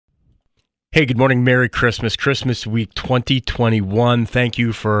Hey, good morning. Merry Christmas. Christmas week 2021. Thank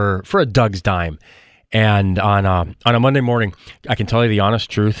you for a Doug's Dime. And on a Monday morning, I can tell you the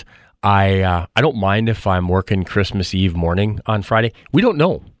honest truth. I don't mind if I'm working Christmas Eve morning on Friday. We don't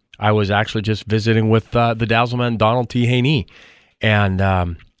know. I was actually just visiting with the Dazzleman, Donald T. Haney.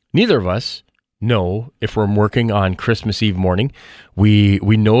 And neither of us know if we're working on Christmas Eve morning. We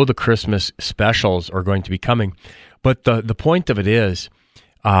know the Christmas specials are going to be coming. But the point of it is,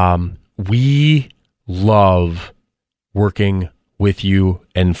 we love working with you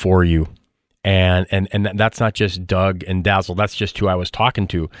and for you. And that's not just Doug and Dazzle. That's just who I was talking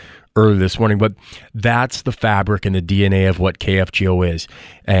to earlier this morning. But that's the fabric and the DNA of what KFGO is.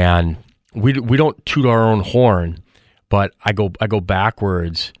 And we don't toot our own horn, but I go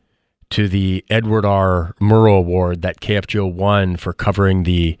backwards to the Edward R. Murrow Award that KFGO won for covering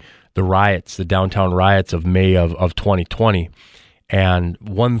the riots, the downtown riots of May of 2020. And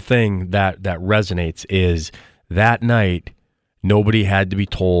one thing that resonates is that night, nobody had to be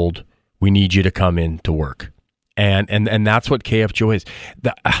told, we need you to come in to work. And that's what KFGO is.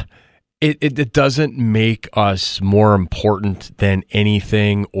 It doesn't make us more important than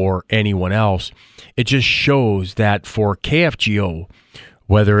anything or anyone else. It just shows that for KFGO,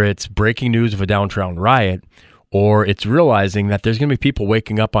 whether it's breaking news of a downtown riot or it's realizing that there's going to be people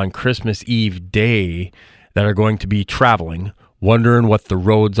waking up on Christmas Eve day that are going to be traveling, wondering what the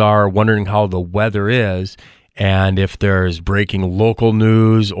roads are, wondering how the weather is, and if there's breaking local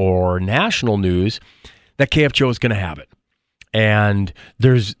news or national news, that KFGO is going to have it. And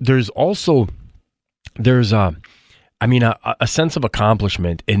there's also a sense of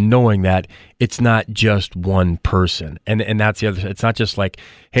accomplishment in knowing that it's not just one person. And that's the other. It's not just like,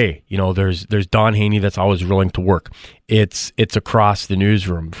 hey, there's Don Haney that's always willing to work. It's across the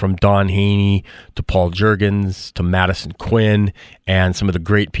newsroom, from Don Haney to Paul Juergens to Madison Quinn and some of the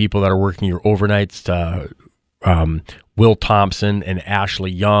great people that are working your overnights to Will Thompson and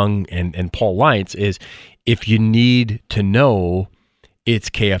Ashley Young and Paul Lyons. Is if you need to know,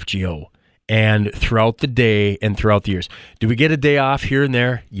 it's KFGO. And throughout the day and throughout the years, do we get a day off here and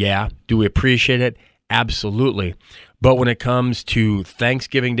there? Yeah. Do we appreciate it? Absolutely. But when it comes to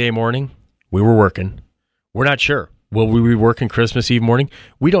Thanksgiving Day morning, we were working. We're not sure. Will we be working Christmas Eve morning?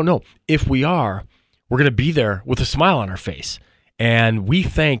 We don't know. If we are, we're going to be there with a smile on our face. And we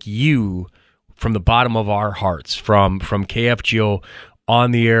thank you from the bottom of our hearts, from KFGO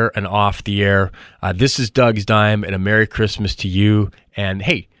on the air and off the air. This is Doug's Dime, and a Merry Christmas to you. And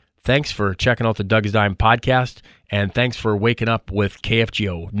hey, thanks for checking out the Doug's Dime podcast, and thanks for waking up with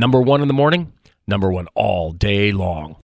KFGO. Number one in the morning, number one all day long.